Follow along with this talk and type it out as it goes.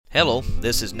Hello,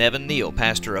 this is Nevin Neal,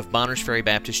 pastor of Bonners Ferry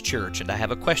Baptist Church, and I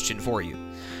have a question for you.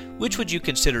 Which would you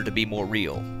consider to be more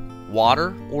real,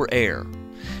 water or air?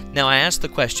 Now, I ask the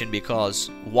question because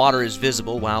water is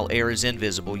visible while air is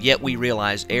invisible, yet we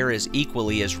realize air is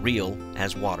equally as real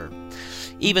as water.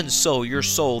 Even so, your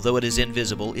soul, though it is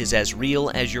invisible, is as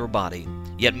real as your body.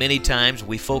 Yet many times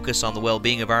we focus on the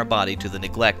well-being of our body to the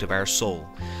neglect of our soul.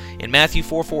 In Matthew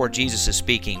 4:4, Jesus is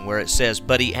speaking, where it says,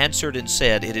 "But he answered and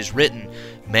said, It is written,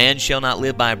 Man shall not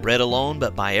live by bread alone,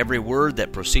 but by every word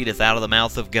that proceedeth out of the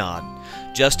mouth of God."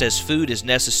 Just as food is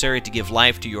necessary to give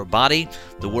life to your body,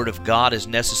 the Word of God is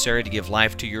necessary to give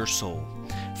life to your soul.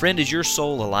 Friend, is your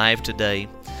soul alive today?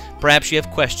 Perhaps you have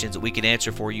questions that we can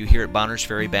answer for you here at Bonners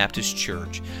Ferry Baptist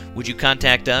Church. Would you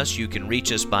contact us? You can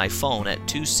reach us by phone at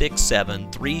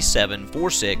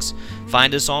 267-3746.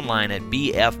 Find us online at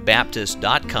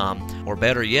bfbaptist.com, or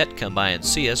better yet, come by and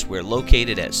see us. We're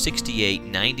located at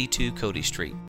 6892 Cody Street.